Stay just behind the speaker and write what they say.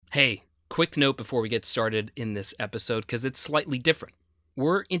Hey, quick note before we get started in this episode because it's slightly different.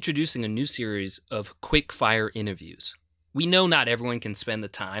 We're introducing a new series of quick fire interviews. We know not everyone can spend the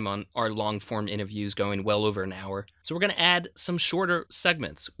time on our long form interviews going well over an hour, so we're going to add some shorter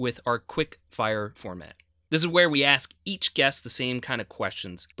segments with our quick fire format. This is where we ask each guest the same kind of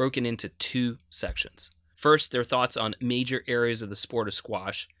questions, broken into two sections. First, their thoughts on major areas of the sport of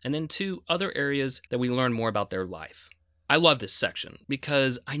squash, and then two, other areas that we learn more about their life. I love this section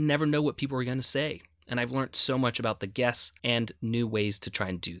because I never know what people are going to say, and I've learned so much about the guests and new ways to try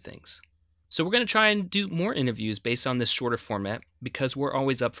and do things. So we're going to try and do more interviews based on this shorter format because we're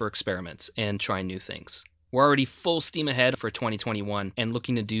always up for experiments and trying new things. We're already full steam ahead for 2021 and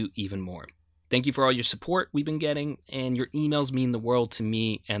looking to do even more. Thank you for all your support we've been getting, and your emails mean the world to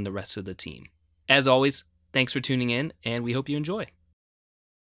me and the rest of the team. As always, thanks for tuning in, and we hope you enjoy.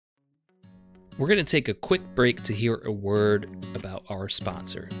 We're going to take a quick break to hear a word about our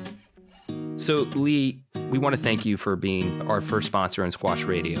sponsor. So, Lee, we want to thank you for being our first sponsor on Squash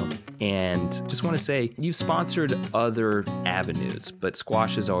Radio. And just want to say, you've sponsored other avenues, but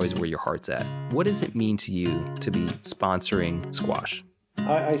squash is always where your heart's at. What does it mean to you to be sponsoring squash?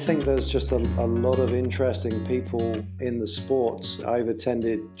 I think there's just a lot of interesting people in the sports. I've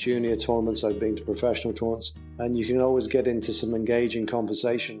attended junior tournaments, I've been to professional tournaments, and you can always get into some engaging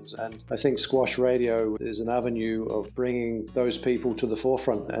conversations. And I think Squash Radio is an avenue of bringing those people to the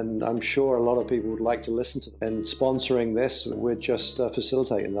forefront. And I'm sure a lot of people would like to listen to them. And sponsoring this, we're just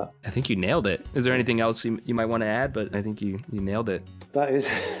facilitating that. I think you nailed it. Is there anything else you might want to add? But I think you nailed it.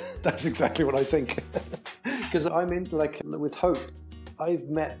 That's exactly what I think. Because I'm in, like, with Hope. I've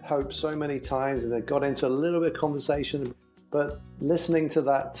met Hope so many times and it got into a little bit of conversation, but listening to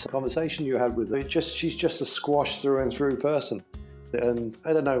that conversation you had with her, she's just a squash through and through person. And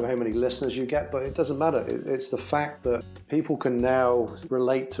I don't know how many listeners you get, but it doesn't matter. It's the fact that people can now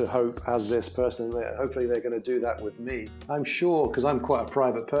relate to Hope as this person. Hopefully they're going to do that with me. I'm sure, because I'm quite a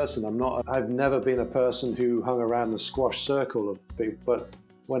private person. I've never been a person who hung around the squash circle of people, but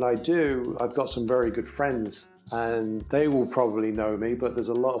when I do, I've got some very good friends. And they will probably know me, but there's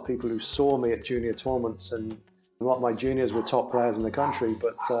a lot of people who saw me at junior tournaments, and a lot of my juniors were top players in the country.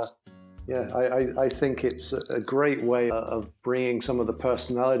 But I think it's a great way of bringing some of the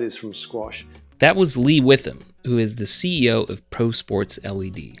personalities from squash. That was Lee Witham, who is the CEO of Pro Sports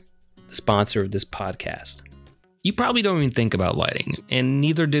LED, the sponsor of this podcast. You probably don't even think about lighting, and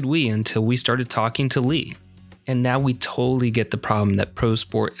neither did we until we started talking to Lee. And now we totally get the problem that Pro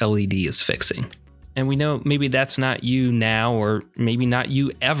Sport LED is fixing. And we know maybe that's not you now, or maybe not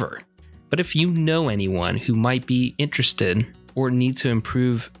you ever. But if you know anyone who might be interested or need to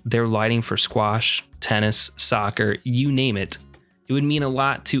improve their lighting for squash, tennis, soccer, you name it, it would mean a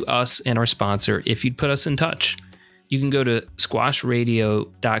lot to us and our sponsor if you'd put us in touch. You can go to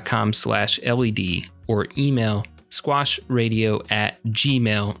squashradio.com/LED or email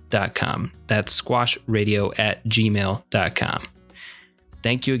squashradio@gmail.com. That's squashradio@gmail.com.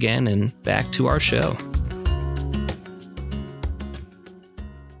 Thank you again, and back to our show.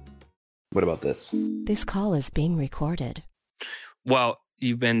 What about this? This call is being recorded. Well,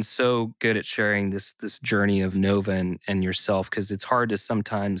 you've been so good at sharing this journey of Nova and yourself, because it's hard to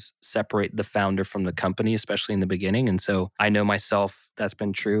sometimes separate the founder from the company, especially in the beginning. And so I know myself, that's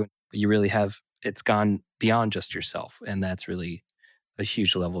been true. But you really have, it's gone beyond just yourself. And that's really a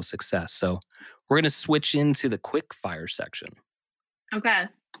huge level of success. So we're going to switch into the quick fire section. Okay.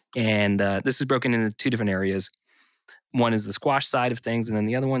 And this is broken into two different areas. One is the squash side of things, and then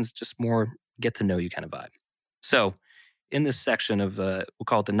the other one's just more get to know you kind of vibe. So in this section of, we'll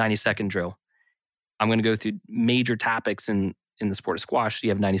call it the 90-second drill, I'm going to go through major topics in the sport of squash. You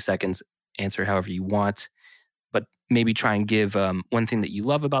have 90 seconds, answer however you want, but maybe try and give one thing that you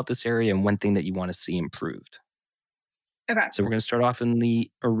love about this area and one thing that you want to see improved. Okay. So we're going to start off in the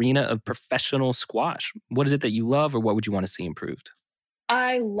arena of professional squash. What is it that you love, or what would you want to see improved?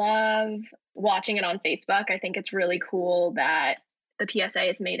 I love watching it on Facebook. I think it's really cool that the PSA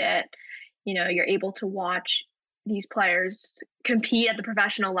has made it, you're able to watch these players compete at the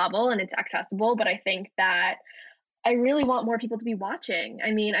professional level and it's accessible. But I think that I really want more people to be watching.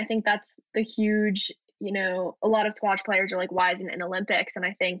 I mean, I think that's the huge, a lot of squash players are like, why isn't it in Olympics? And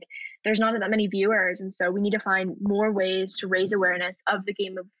I think there's not that many viewers. And so we need to find more ways to raise awareness of the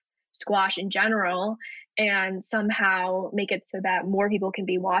game of squash in general, and somehow make it so that more people can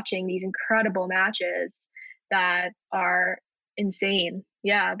be watching these incredible matches that are insane.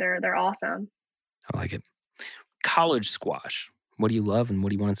 Yeah, they're awesome. I like it. College squash. What do you love and what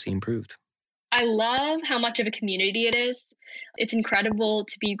do you want to see improved? I love how much of a community it is. It's incredible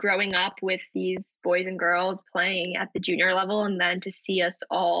to be growing up with these boys and girls playing at the junior level and then to see us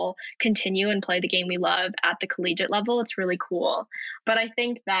all continue and play the game we love at the collegiate level. It's really cool. But I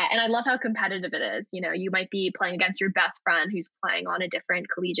think that, and I love how competitive it is. You know, you might be playing against your best friend who's playing on a different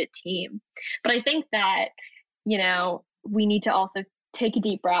collegiate team. But I think that, we need to also take a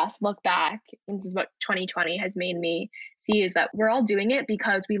deep breath, look back, and this is what 2020 has made me see is that we're all doing it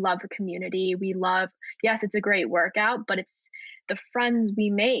because we love the community. We love, yes, it's a great workout, but it's the friends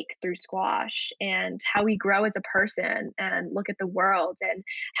we make through squash and how we grow as a person and look at the world and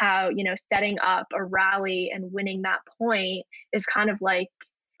how, setting up a rally and winning that point is kind of like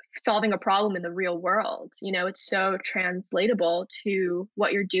solving a problem in the real world. It's so translatable to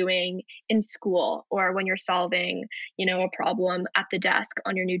what you're doing in school or when you're solving, a problem at the desk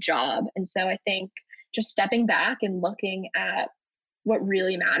on your new job. And so I think just stepping back and looking at what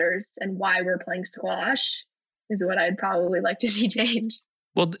really matters and why we're playing squash is what I'd probably like to see change.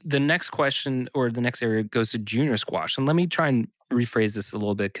 Well, the next question or the next area goes to junior squash. And let me try and rephrase this a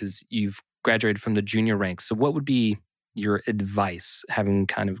little bit because you've graduated from the junior ranks. So what would be your advice, having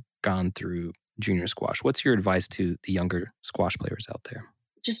kind of gone through junior squash? What's your advice to the younger squash players out there?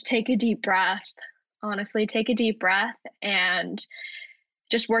 Just take a deep breath. Honestly, take a deep breath and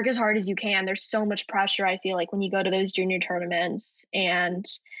just work as hard as you can. There's so much pressure, I feel like, when you go to those junior tournaments. And,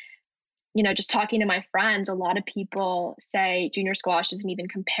 just talking to my friends, a lot of people say junior squash doesn't even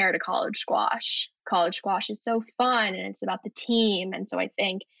compare to college squash. College squash is so fun and it's about the team. And so I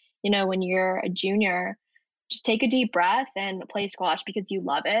think, when you're a junior, just take a deep breath and play squash because you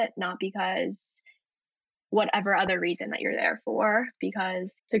love it, not because whatever other reason that you're there for,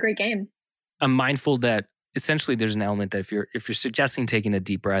 because it's a great game. I'm mindful that essentially there's an element that if you're suggesting taking a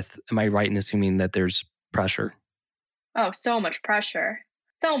deep breath, am I right in assuming that there's pressure? Oh, so much pressure.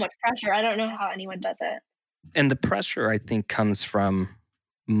 So much pressure. I don't know how anyone does it. And the pressure, I think, comes from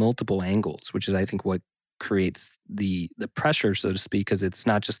multiple angles, which is, I think, what creates the pressure, so to speak, because it's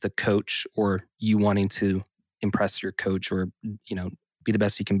not just the coach or you wanting to impress your coach or, be the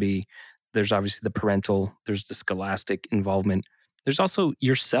best you can be. There's obviously the parental, there's the scholastic involvement. There's also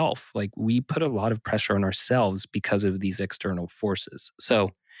yourself. Like, we put a lot of pressure on ourselves because of these external forces.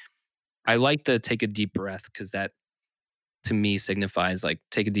 So I like to take a deep breath because that to me signifies like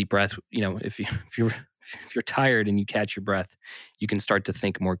take a deep breath. If you're tired and you catch your breath, you can start to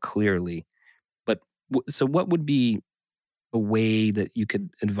think more clearly. But so what would be a way that you could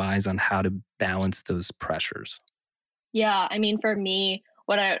advise on how to balance those pressures? Yeah, I mean, for me,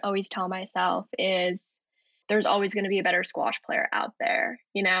 what I always tell myself is there's always going to be a better squash player out there.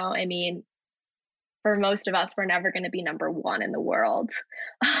 I mean, for most of us, we're never going to be number one in the world.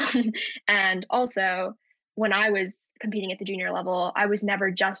 And also, when I was competing at the junior level, I was never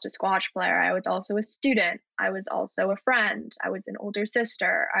just a squash player. I was also a student. I was also a friend. I was an older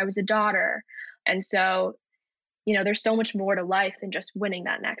sister. I was a daughter. And so, there's so much more to life than just winning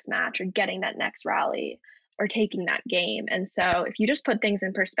that next match or getting that next rally or taking that game. And so, if you just put things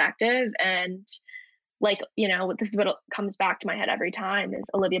in perspective and like, this is what comes back to my head every time is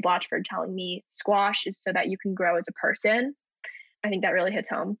Olivia Blatchford telling me squash is so that you can grow as a person. I think that really hits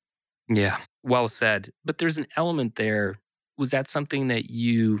home. Yeah, well said. But there's an element there. Was that something that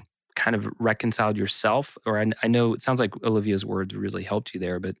you kind of reconciled yourself? Or I know it sounds like Olivia's words really helped you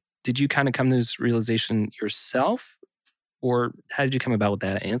there, but did you kind of come to this realization yourself? Or how did you come about with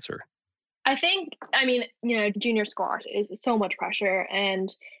that answer? I think, I mean, junior squash is so much pressure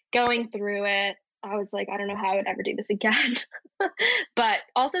and going through it, I was like, I don't know how I would ever do this again. But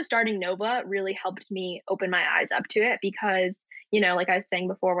also starting Nova really helped me open my eyes up to it because, like I was saying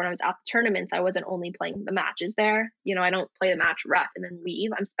before, when I was at the tournaments, I wasn't only playing the matches there. I don't play the match ref and then leave.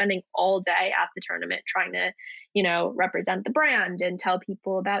 I'm spending all day at the tournament trying to, represent the brand and tell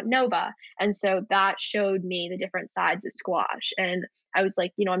people about Nova. And so that showed me the different sides of squash. And I was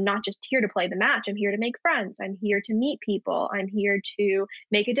like, I'm not just here to play the match. I'm here to make friends. I'm here to meet people. I'm here to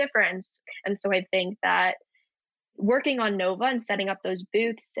make a difference. And so I think that working on Nova and setting up those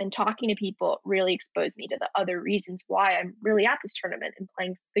booths and talking to people really exposed me to the other reasons why I'm really at this tournament and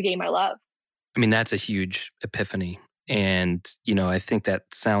playing the game I love. I mean, that's a huge epiphany. And, I think that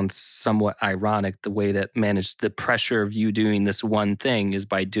sounds somewhat ironic. The way that managed the pressure of you doing this one thing is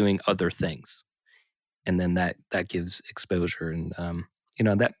by doing other things. And then that gives exposure. And,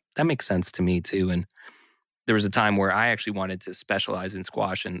 that makes sense to me too. And there was a time where I actually wanted to specialize in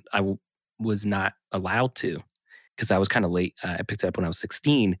squash and was not allowed to because I was kind of late. I picked it up when I was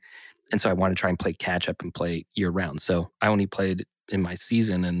 16. And so I wanted to try and play catch up and play year round. So I only played in my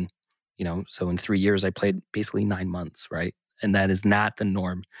season. And, so in 3 years, I played basically 9 months, right? And that is not the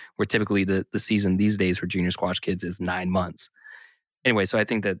norm, where typically the season these days for junior squash kids is 9 months. Anyway, so I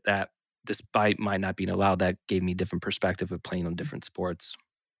think that despite my not being allowed, that gave me different perspective of playing on different sports.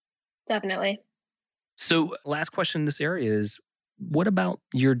 Definitely. So last question in this area is, what about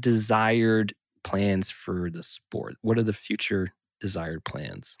your desired plans for the sport? What are the future desired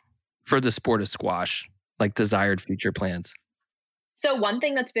plans for the sport of squash? Like desired future plans? So one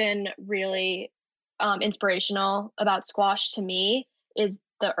thing that's been really inspirational about squash to me is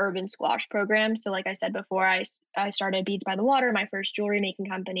the urban squash program. So like I said before, I started Beads by the Water, my first jewelry making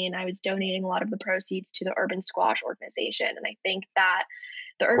company, and I was donating a lot of the proceeds to the urban squash organization. And I think that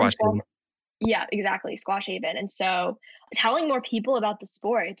the urban Squash squash, team? yeah, exactly, Squash Haven. And so telling more people about the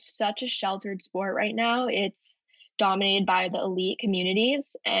sport, it's such a sheltered sport right now. It's dominated by the elite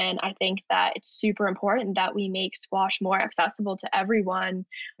communities. And I think that it's super important that we make squash more accessible to everyone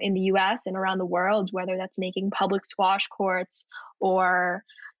in the US and around the world, whether that's making public squash courts or,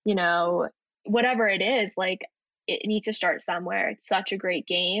 you know, whatever it is, like it needs to start somewhere. It's such a great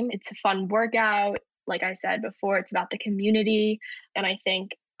game. It's a fun workout. Like I said before, it's about the community. And I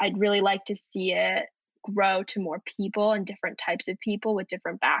think I'd really like to see it grow to more people and different types of people with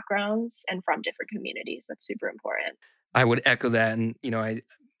different backgrounds and from different communities. That's super important. I would echo that. And,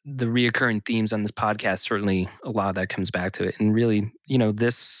 the reoccurring themes on this podcast, certainly a lot of that comes back to it. And really,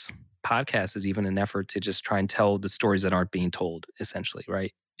 this podcast is even an effort to just try and tell the stories that aren't being told, essentially,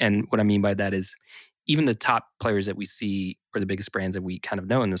 right? And what I mean by that is even the top players that we see or the biggest brands that we kind of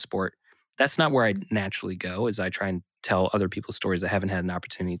know in the sport, that's not where I naturally go, as I try and tell other people's stories that haven't had an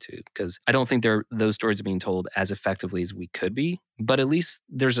opportunity to, because I don't think those stories are being told as effectively as we could be, but at least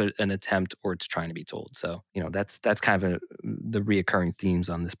there's an attempt, or it's trying to be told. So, that's kind of the reoccurring themes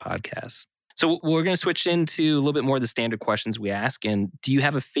on this podcast. So we're going to switch into a little bit more of the standard questions we ask. And do you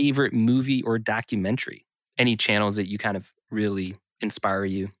have a favorite movie or documentary? Any channels that you kind of really inspire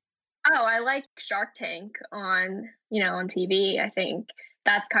you? Oh, I like Shark Tank on TV. I think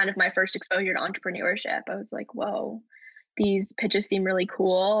that's kind of my first exposure to entrepreneurship. I was like, whoa, these pitches seem really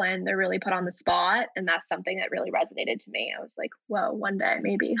cool and they're really put on the spot. And that's something that really resonated to me. I was like, whoa, one day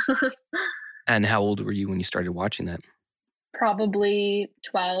maybe. And how old were you when you started watching that? Probably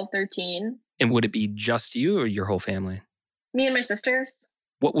 12, 13. And would it be just you or your whole family? Me and my sisters.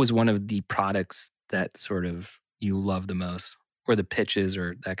 What was one of the products that sort of you love the most, or the pitches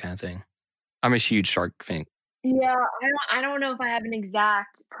or that kind of thing? I'm a huge Shark fan. Yeah, I don't know if I have an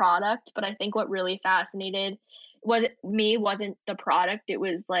exact product, but I think what really fascinated wasn't the product, it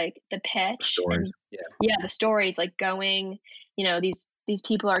was like the pitch Stories. and Yeah. yeah, the stories like going, these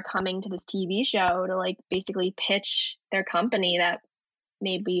people are coming to this TV show to like basically pitch their company that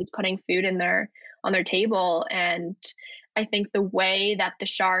maybe is putting food in their on their table. And I think the way that the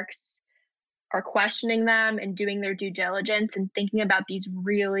sharks are questioning them and doing their due diligence and thinking about these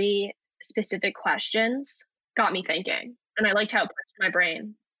really specific questions got me thinking. And I liked how it pushed my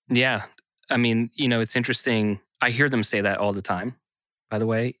brain. Yeah. I mean, it's interesting. I hear them say that all the time, by the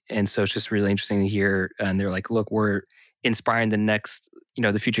way. And so it's just really interesting to hear. And they're like, look, we're inspiring the next,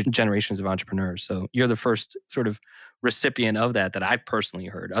 the future generations of entrepreneurs. So you're the first sort of recipient of that I've personally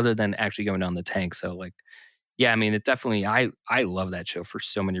heard, other than actually going down the tank. So like, yeah, I mean, it definitely, I love that show for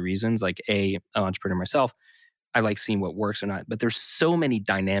so many reasons. Like an entrepreneur myself, I like seeing what works or not, but there's so many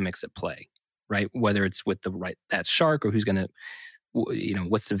dynamics at play, right? Whether it's with that shark, or who's going to,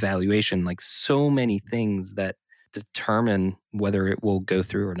 what's the valuation, like so many things that determine whether it will go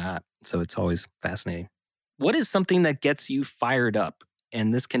through or not. So it's always fascinating. What is something that gets you fired up?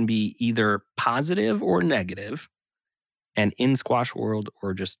 And this can be either positive or negative, and in squash world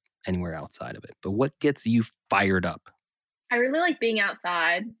or just anywhere outside of it. But what gets you fired up? I really like being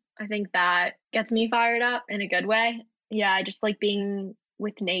outside. I think that gets me fired up in a good way. Yeah, I just like being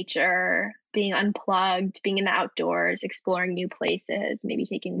with nature, being unplugged, being in the outdoors, exploring new places, maybe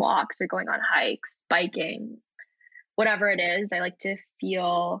taking walks or going on hikes, biking, whatever it is. I like to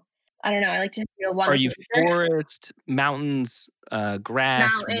feel, I don't know, I like to feel one Are with you nature. forest, mountains,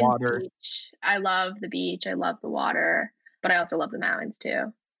 grass, Mountains, water? beach. I love the beach. I love the water, but I also love the mountains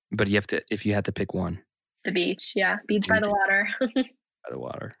too. But if you had to pick one, The beach, yeah. Beach by beach the water. by the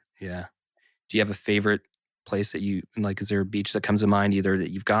water. Yeah. Do you have a favorite place that you like? Is there a beach that comes to mind, either that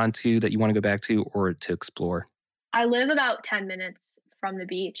you've gone to that you want to go back to, or to explore? I live about 10 minutes from the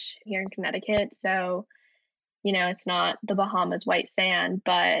beach here in Connecticut, so, it's not the Bahamas white sand,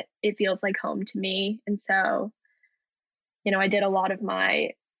 but it feels like home to me, and so, I did a lot of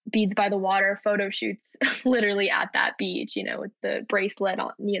my Beads by the Water photo shoots literally at that beach, with the bracelet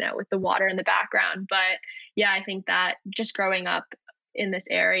on, with the water in the background, but, yeah, I think that just growing up in this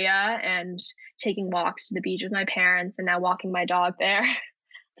area and taking walks to the beach with my parents and now walking my dog there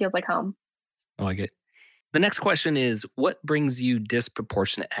feels like home. I like it. The next question is, what brings you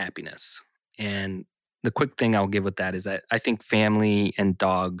disproportionate happiness? And the quick thing I'll give with that is that I think family and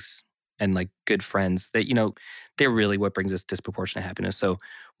dogs and like good friends that, they're really what brings us disproportionate happiness. So,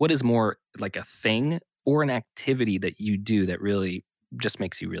 what is more like a thing or an activity that you do that really just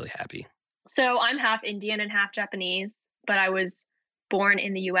makes you really happy? So I'm half Indian and half Japanese, but I was born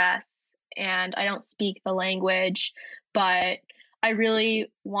in the US and I don't speak the language, but I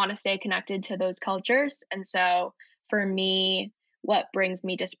really want to stay connected to those cultures. And so for me, what brings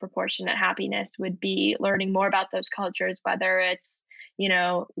me disproportionate happiness would be learning more about those cultures, whether it's,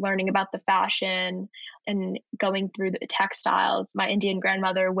 learning about the fashion and going through the textiles. My Indian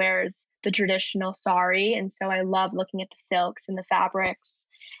grandmother wears the traditional sari. And so I love looking at the silks and the fabrics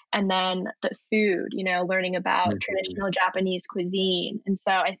and then the food, learning about Mhm. traditional Japanese cuisine. And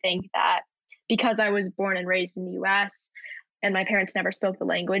so I think that because I was born and raised in the US and my parents never spoke the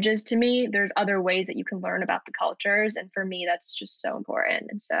languages to me, there's other ways that you can learn about the cultures. And for me, that's just so important.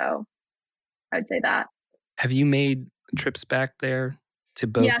 And so I would say that. Have you made trips back there to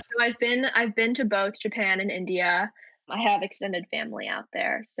both? Yeah, so I've been to both Japan and India. I have extended family out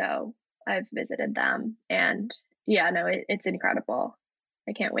there, so I've visited them. And yeah, no, it's incredible.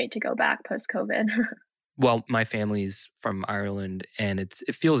 I can't wait to go back post COVID. Well, my family's from Ireland, and it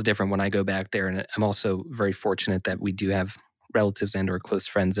feels different when I go back there, and I'm also very fortunate that we do have relatives and or close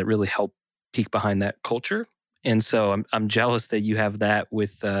friends that really help peek behind that culture, and so I'm jealous that you have that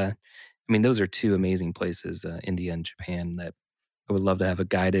with, I mean, those are 2 amazing places, India and Japan, that I would love to have a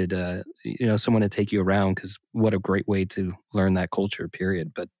guided, someone to take you around because what a great way to learn that culture,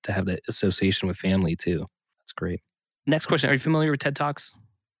 period, but to have that association with family too. That's great. Next question, are you familiar with TED Talks?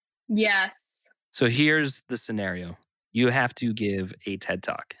 Yes. So here's the scenario. You have to give a TED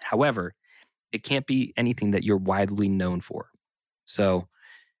Talk. However, it can't be anything that you're widely known for. So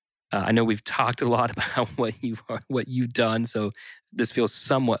I know we've talked a lot about what you've done, so this feels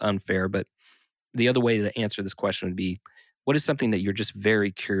somewhat unfair. But the other way to answer this question would be, what is something that you're just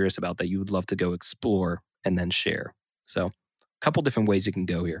very curious about that you would love to go explore and then share? So, a couple different ways you can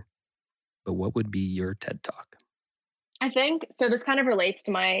go here. But what would be your TED Talk? I think so this kind of relates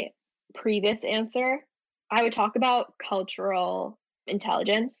to my previous answer. I would talk about cultural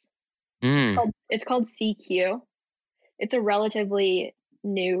intelligence. Mm, It's called CQ. It's a relatively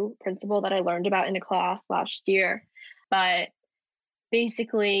new principle that I learned about in a class last year, but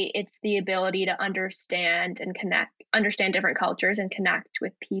basically it's the ability to understand different cultures and connect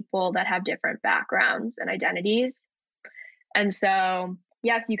with people that have different backgrounds and identities. And so,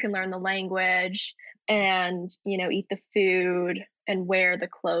 yes, you can learn the language and, eat the food and wear the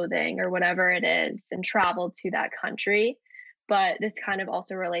clothing or whatever it is and travel to that country. But this kind of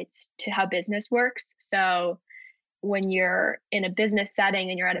also relates to how business works. So, when you're in a business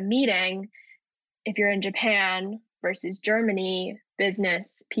setting and you're at a meeting, if you're in Japan versus Germany,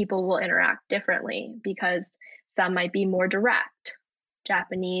 business people will interact differently because some might be more direct.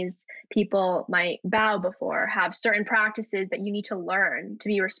 Japanese people might bow before, have certain practices that you need to learn to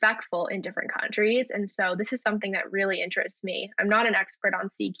be respectful in different countries. And so this is something that really interests me. I'm not an expert on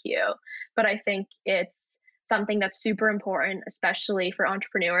CQ, but I think it's something that's super important, especially for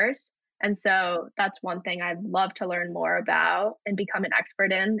entrepreneurs. And so that's one thing I'd love to learn more about and become an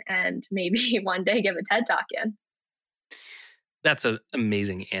expert in, and maybe one day give a TED talk in. that's an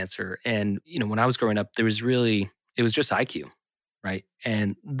amazing answer. And, when I was growing up, it was just IQ, right?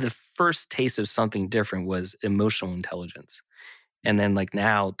 And the first taste of something different was emotional intelligence. And then like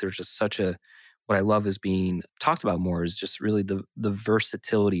now there's just what I love is being talked about more is just really the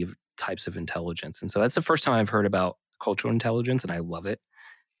versatility of types of intelligence. And so that's the first time I've heard about cultural intelligence and I love it.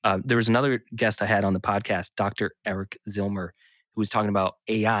 There was another guest I had on the podcast, Dr. Eric Zilmer, who was talking about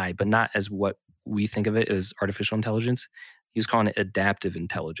AI, but not as what we think of it as artificial intelligence. He was calling it adaptive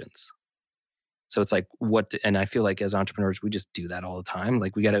intelligence. So it's like and I feel like as entrepreneurs, we just do that all the time.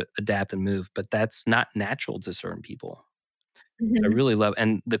 Like we got to adapt and move, but that's not natural to certain people. So I Mhm. really love,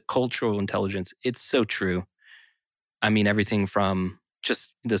 and the cultural intelligence, it's so true. I mean, everything from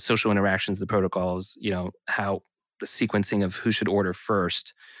just the social interactions, the protocols, how the sequencing of who should order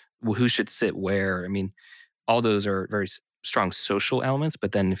first, who should sit where. I mean, all those are very strong social elements.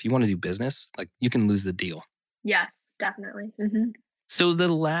 But then if you want to do business, like you can lose the deal. Yes, definitely. So the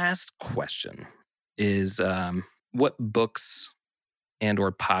last question is, what books and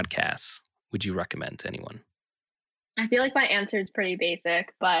or podcasts would you recommend to anyone? I feel like my answer is pretty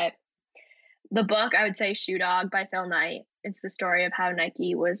basic, but the book I would say Shoe Dog by Phil Knight. It's the story of how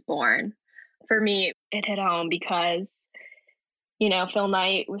Nike was born. For me, it hit home because Phil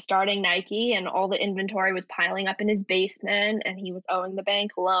Knight was starting Nike and all the inventory was piling up in his basement and he was owing the bank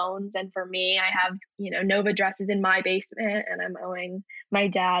loans. And for me, I have, Nova dresses in my basement and I'm owing my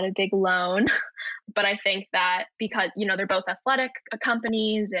dad a big loan. But I think that because, they're both athletic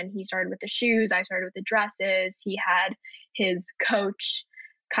companies and he started with the shoes, I started with the dresses. He had his coach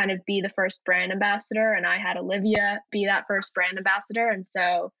kind of be the first brand ambassador and I had Olivia be that first brand ambassador. And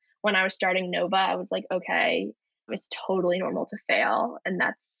so when I was starting Nova, I was like, okay, it's totally normal to fail. And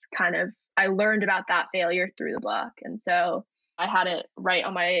that's I learned about that failure through the book. And so I had it right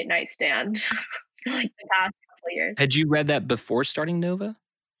on my nightstand for like the past couple of years. Had you read that before starting Nova?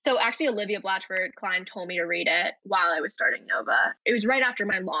 So actually, Olivia Blatchford Klein told me to read it while I was starting Nova. It was right after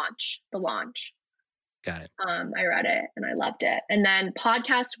the launch. Got it. I read it and I loved it. And then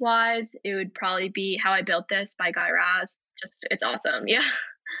podcast wise, it would probably be How I Built This by Guy Raz. It's awesome. Yeah.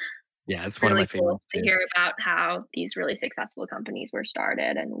 Yeah, it's one of my favorites to hear about how these really successful companies were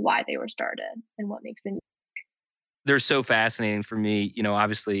started and why they were started and what makes them. They're so fascinating for me.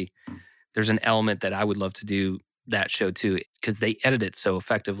 Obviously, there's an element that I would love to do that show too, because they edit it so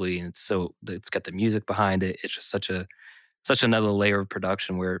effectively and it's got the music behind it. It's just such another layer of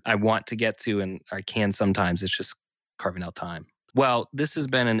production where I want to get to and I can sometimes. It's just carving out time. Well, this has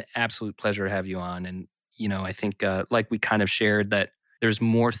been an absolute pleasure to have you on. And, I think like we kind of shared that there's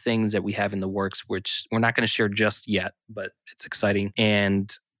more things that we have in the works, which we're not going to share just yet, but it's exciting.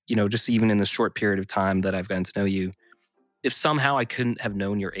 And, just even in the short period of time that I've gotten to know you, if somehow I couldn't have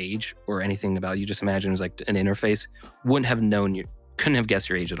known your age or anything about you, just imagine it was like an interface, couldn't have guessed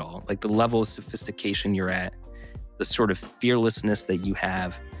your age at all. Like the level of sophistication you're at, the sort of fearlessness that you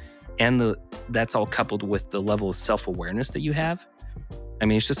have, and that's all coupled with the level of self-awareness that you have. I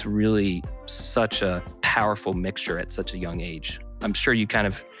mean, it's just really such a powerful mixture at such a young age. I'm sure you kind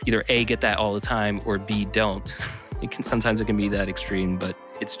of either A, get that all the time, or B, don't. Sometimes it can be that extreme, but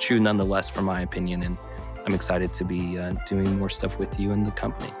it's true nonetheless, from my opinion. And I'm excited to be doing more stuff with you and the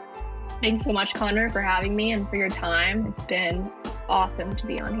company. Thanks so much, Connor, for having me and for your time. It's been awesome to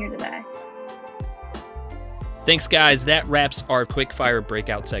be on here today. Thanks, guys. That wraps our Quickfire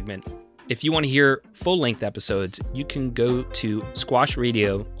Breakout segment. If you want to hear full-length episodes, you can go to Squash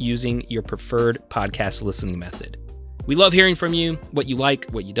Radio using your preferred podcast listening method. We love hearing from you, what you like,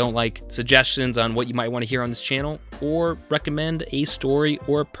 what you don't like, suggestions on what you might want to hear on this channel, or recommend a story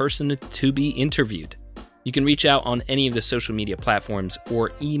or a person to be interviewed. You can reach out on any of the social media platforms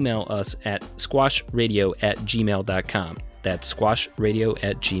or email us at squashradio@gmail.com. That's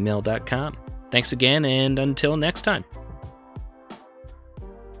squashradio@gmail.com. Thanks again, and until next time.